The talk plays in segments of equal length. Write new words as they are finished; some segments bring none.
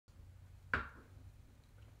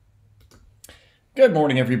Good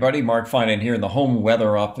morning, everybody. Mark Finan here in the home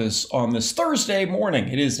weather office on this Thursday morning.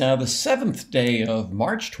 It is now the 7th day of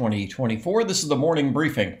March 2024. This is the morning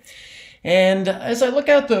briefing. And as I look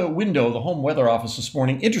out the window, the home weather office this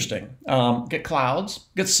morning, interesting. Get clouds,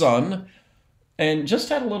 get sun, and just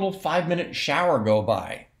had a little 5-minute shower go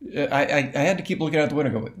by. I had to keep looking out the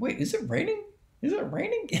window and go, wait, is it raining? Is it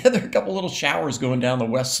raining? Yeah, there are a couple little showers going down the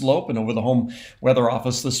west slope and over the home weather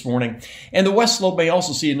office this morning. And the west slope may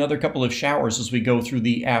also see another couple of showers as we go through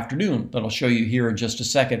the afternoon that I'll show you here in just a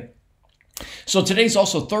second. So today's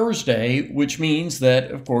also Thursday, which means that,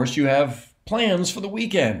 of course, you have plans for the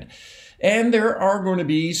weekend. And there are going to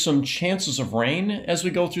be some chances of rain as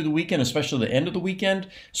we go through the weekend, especially the end of the weekend.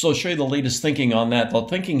 So I'll show you the latest thinking on that. The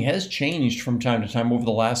thinking has changed from time to time over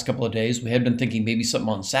the last couple of days. We had been thinking maybe something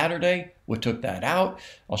on Saturday. We took that out.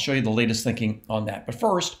 I'll show you the latest thinking on that. But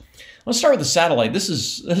first, let's start with the satellite. This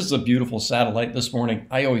is a beautiful satellite this morning.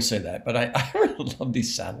 I always say that, but I really love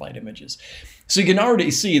these satellite images. So you can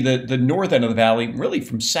already see the north end of the valley, really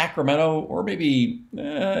from Sacramento, or maybe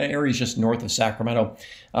areas just north of Sacramento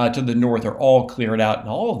to the north are all cleared out. And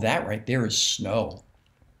all of that right there is snow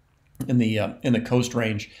in the Coast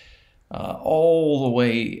Range, all the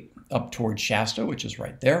way up towards Shasta, which is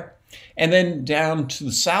right there. And then down to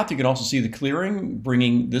the south, you can also see the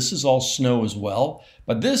clearing this is all snow as well.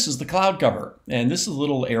 But this is the cloud cover. And this is a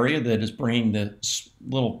little area that is bringing the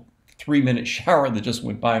little 3-minute shower that just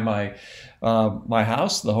went by my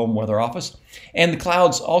house, the home weather office. And the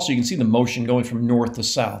clouds also, you can see the motion going from north to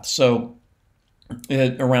south. So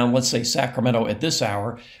around, let's say, Sacramento at this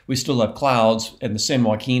hour, we still have clouds, and the San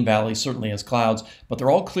Joaquin Valley certainly has clouds, but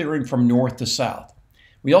they're all clearing from north to south.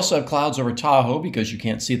 We also have clouds over Tahoe because you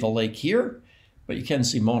can't see the lake here, but you can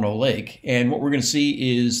see Mono Lake. And what we're going to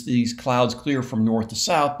see is these clouds clear from north to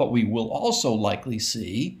south, but we will also likely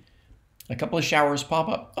see a couple of showers pop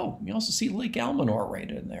up. Oh, you also see Lake Almanor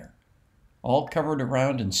right in there, all covered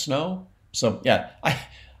around in snow. So yeah,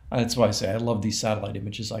 that's why I say I love these satellite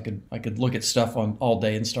images. I could look at stuff on all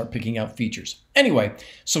day and start picking out features. Anyway,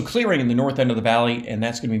 so clearing in the north end of the valley, and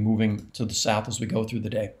that's going to be moving to the south as we go through the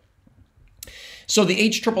day. So the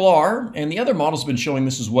HRRR and the other models have been showing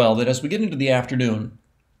this as well, that as we get into the afternoon,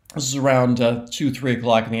 this is around 2, 3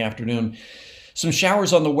 o'clock in the afternoon, some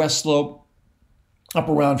showers on the west slope, up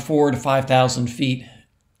around 4,000 to 5,000 feet.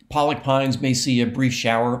 Pollock Pines may see a brief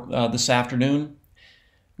shower this afternoon.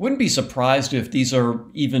 Wouldn't be surprised if these are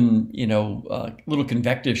even, little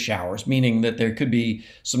convective showers, meaning that there could be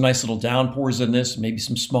some nice little downpours in this, maybe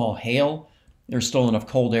some small hail. There's still enough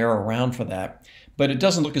cold air around for that. But it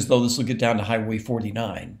doesn't look as though this will get down to Highway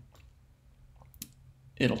 49.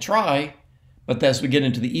 It'll try, but as we get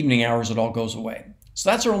into the evening hours, it all goes away.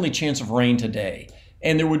 So that's our only chance of rain today.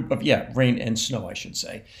 And there would, rain and snow, I should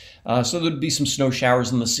say. So there'd be some snow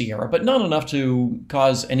showers in the Sierra, but not enough to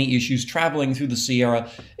cause any issues traveling through the Sierra.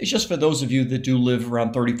 It's just for those of you that do live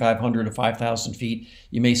around 3,500 to 5,000 feet,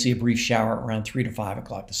 you may see a brief shower around 3 to 5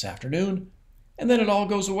 o'clock this afternoon, and then it all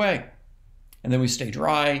goes away. And then we stay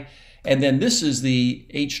dry. And then this is the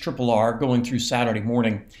HRRR going through Saturday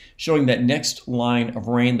morning, showing that next line of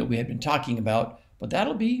rain that we had been talking about, but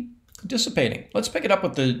that'll be dissipating. Let's pick it up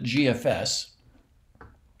with the GFS.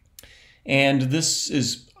 And this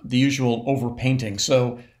is the usual overpainting.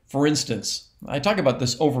 So, for instance, I talk about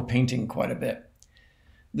this overpainting quite a bit.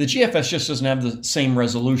 The GFS just doesn't have the same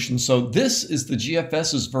resolution. So this is the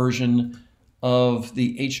GFS's version of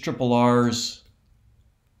the HRRR's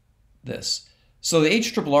this. So the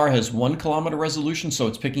HRRR has 1 kilometer resolution, so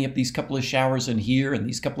it's picking up these couple of showers in here and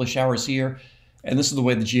these couple of showers here. And this is the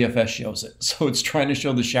way the GFS shows it. So it's trying to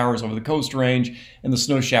show the showers over the Coast Range and the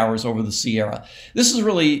snow showers over the Sierra. This is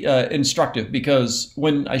really instructive because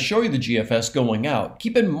when I show you the GFS going out,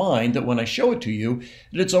 keep in mind that when I show it to you,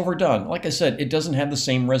 that it's overdone. Like I said, it doesn't have the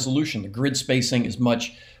same resolution. The grid spacing is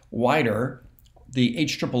much wider. The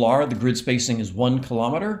HRRR, the grid spacing is 1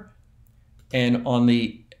 kilometer. And on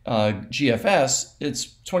the GFS,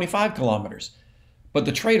 it's 25 kilometers. But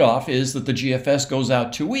the trade-off is that the GFS goes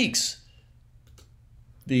out 2 weeks.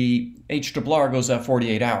 The HRRR goes out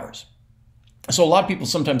 48 hours. So a lot of people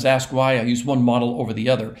sometimes ask why I use one model over the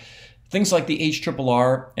other. Things like the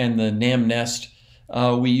HRRR and the NAM-NEST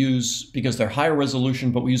we use because they're higher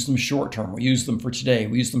resolution, but we use them short term. We use them for today.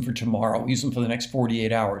 We use them for tomorrow. We use them for the next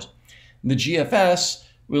 48 hours. And the GFS,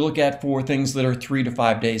 we look at for things that are 3 to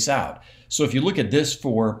 5 days out. So if you look at this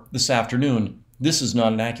for this afternoon, this is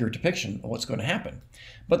not an accurate depiction of what's going to happen.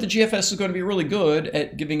 But the GFS is going to be really good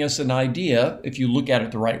at giving us an idea, if you look at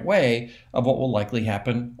it the right way, of what will likely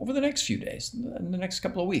happen over the next few days, in the next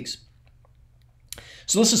couple of weeks.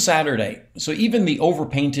 So this is Saturday. So even the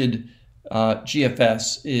overpainted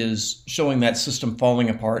GFS is showing that system falling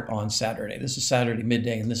apart on Saturday. This is Saturday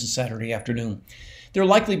midday, and this is Saturday afternoon. There will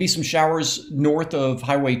likely be some showers north of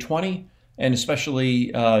Highway 20, and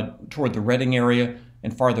especially toward the Redding area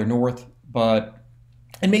and farther north, and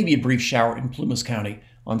maybe a brief shower in Plumas County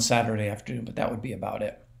on Saturday afternoon, but that would be about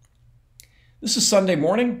it. This is Sunday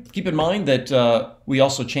morning. Keep in mind that we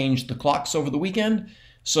also changed the clocks over the weekend.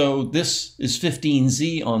 So this is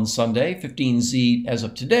 15Z on Sunday. 15Z as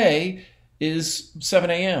of today is 7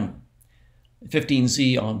 a.m.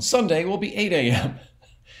 15Z on Sunday will be 8 a.m.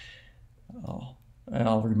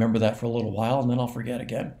 I'll remember that for a little while and then I'll forget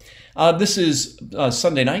again. This is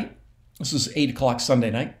Sunday night. This is 8 o'clock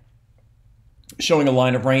Sunday night, showing a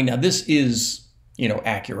line of rain. Now this is,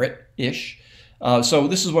 accurate-ish. So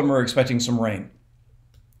this is when we're expecting some rain.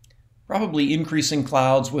 Probably increasing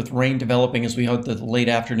clouds with rain developing as we head to the late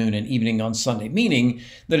afternoon and evening on Sunday, meaning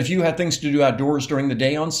that if you had things to do outdoors during the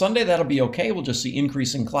day on Sunday, that'll be okay. We'll just see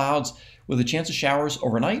increasing clouds with a chance of showers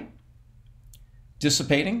overnight,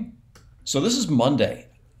 dissipating. So this is Monday.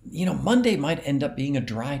 Monday might end up being a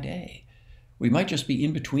dry day. We might just be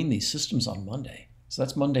in between these systems on Monday. So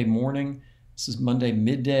that's Monday morning. This is Monday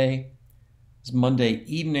midday. This is Monday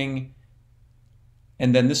evening.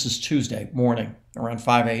 And then this is Tuesday morning around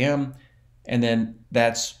 5 a.m. And then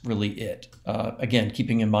that's really it. Again,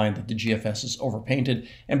 keeping in mind that the GFS is overpainted.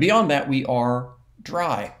 And beyond that, we are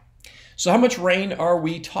dry. So how much rain are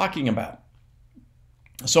we talking about?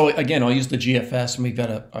 So again, I'll use the GFS, and we've got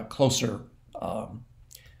a closer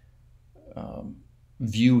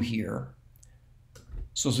view here.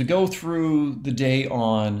 So as we go through the day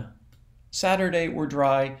on Saturday, we're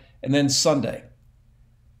dry, and then Sunday.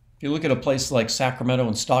 If you look at a place like Sacramento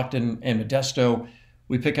and Stockton and Modesto,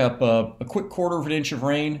 we pick up a quick 1/4 of an inch of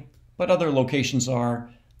rain, but other locations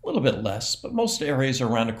are a little bit less, but most areas are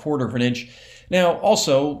around a 1/4 of an inch. Now,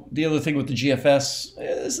 also, the other thing with the GFS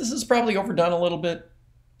is this is probably overdone a little bit.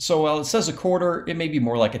 So while it says a 1/4, it may be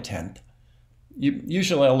more like a 1/10.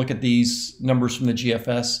 Usually I'll look at these numbers from the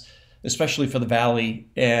GFS, especially for the valley,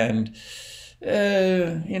 and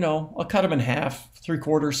I'll cut them in half,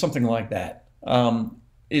 3/4, something like that.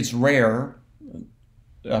 It's rare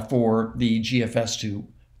for the GFS to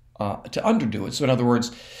underdo it. So in other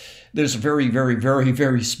words, there's a very, very, very,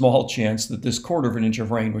 very small chance that this 1/4 of an inch of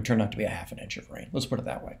rain would turn out to be a 1/2 inch of rain. Let's put it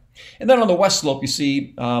that way. And then on the west slope, you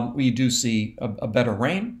see, we do see a better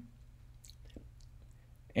rain.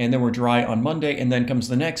 And then we're dry on Monday, and then comes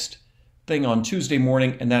the next thing on Tuesday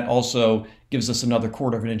morning, and that also gives us another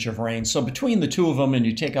 1/4 of an inch of rain. So between the two of them, and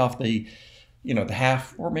you take off the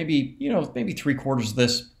half, or maybe 3/4 of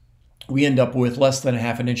this, we end up with less than a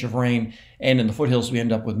 1/2 inch of rain. And in the foothills, we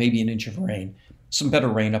end up with maybe an inch of rain, some better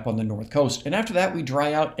rain up on the north coast. And after that, we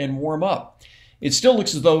dry out and warm up. It still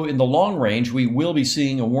looks as though in the long range, we will be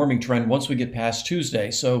seeing a warming trend once we get past Tuesday.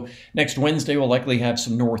 So next Wednesday, we'll likely have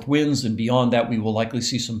some north winds. And beyond that, we will likely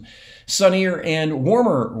see some sunnier and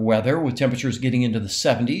warmer weather with temperatures getting into the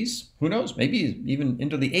 70s. Who knows? Maybe even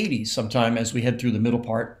into the 80s sometime as we head through the middle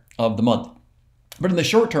part of the month. But in the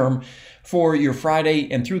short term, for your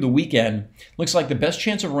Friday and through the weekend, looks like the best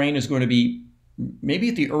chance of rain is going to be maybe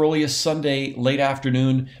at the earliest Sunday late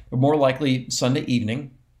afternoon, but more likely Sunday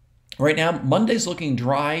evening. Right now, Monday's looking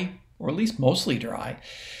dry, or at least mostly dry.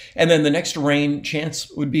 And then the next rain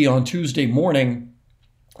chance would be on Tuesday morning,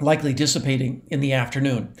 likely dissipating in the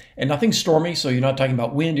afternoon. And nothing stormy, so you're not talking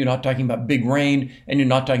about wind, you're not talking about big rain, and you're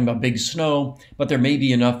not talking about big snow, but there may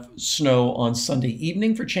be enough snow on Sunday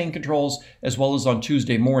evening for chain controls, as well as on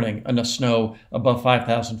Tuesday morning, enough snow above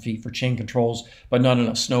 5,000 feet for chain controls, but not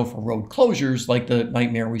enough snow for road closures like the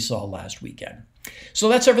nightmare we saw last weekend. So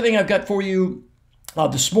that's everything I've got for you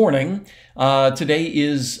this morning. Today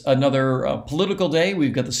is another political day.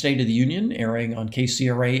 We've got the State of the Union airing on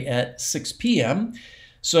KCRA at 6 p.m.,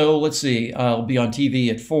 so let's see, I'll be on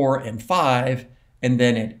TV at 4 and 5, and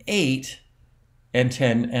then at 8 and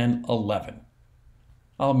 10 and 11.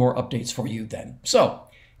 I'll have more updates for you then. So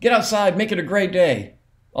get outside, make it a great day.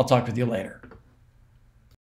 I'll talk with you later.